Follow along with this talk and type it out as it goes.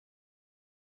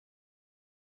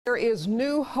There is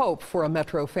new hope for a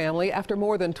Metro family. After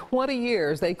more than 20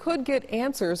 years, they could get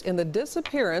answers in the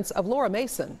disappearance of Laura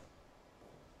Mason.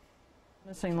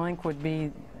 Missing link would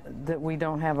be that we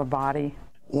don't have a body.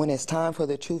 When it's time for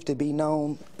the truth to be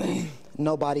known,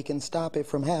 nobody can stop it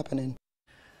from happening.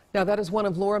 Now, that is one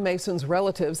of Laura Mason's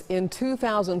relatives. In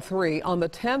 2003, on the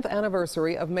 10th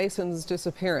anniversary of Mason's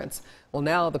disappearance. Well,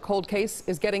 now the cold case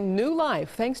is getting new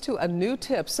life thanks to a new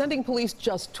tip, sending police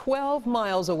just 12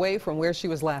 miles away from where she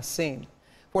was last seen.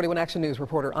 41 Action News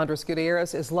reporter Andres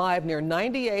Gutierrez is live near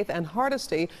 98th and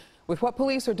Hardesty with what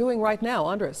police are doing right now.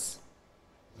 Andres.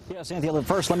 Yes, Anthea,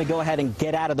 first let me go ahead and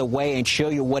get out of the way and show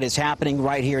you what is happening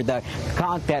right here.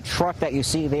 That truck that you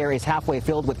see there is halfway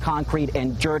filled with concrete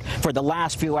and dirt. For the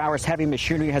last few hours, heavy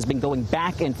machinery has been going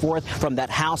back and forth from that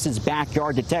house's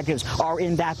backyard. Detectives are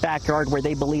in that backyard where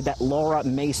they believe that Laura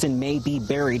Mason may be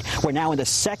buried. We're now in the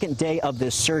second day of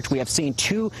this search. We have seen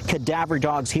 2 cadaver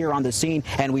dogs here on the scene,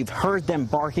 and we've heard them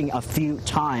barking a few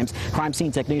times. Crime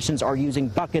scene technicians are using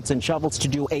buckets and shovels to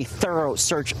do a thorough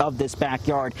search of this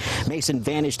backyard. Mason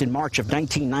vanished in March of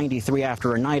 1993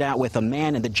 after a night out with a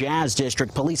man in the Jazz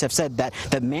District. Police have said that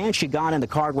the man she got in the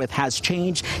car with has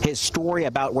changed his story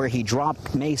about where he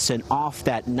dropped Mason off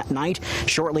that night.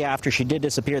 Shortly after she did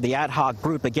disappear, the ad hoc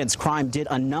group against crime did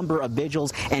a number of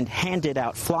vigils and handed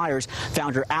out flyers.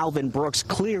 Founder Alvin Brooks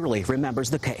clearly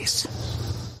remembers the case.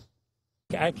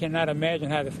 I cannot imagine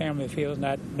how the family feels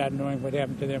not knowing what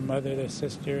happened to their mother, their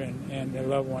sister, and their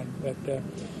loved one. But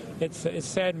it's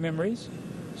sad memories.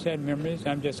 Sad memories.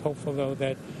 I'm just hopeful, though,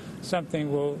 that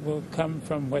something will come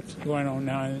from what's going on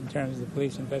now in terms of the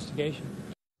police investigation.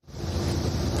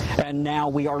 And now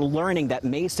we are learning that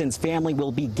Mason's family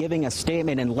will be giving a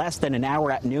statement in less than an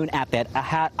hour at noon at that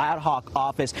ad hoc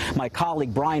office. My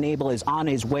colleague Brian Abel is on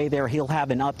his way there. He'll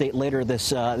have an update later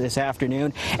this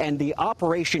afternoon. And the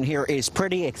operation here is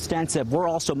pretty extensive. We're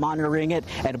also monitoring it,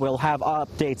 and we'll have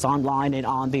updates online and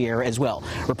on the air as well.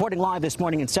 Reporting live this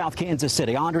morning in South Kansas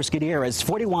City, Andres Gutierrez,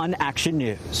 41 Action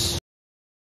News.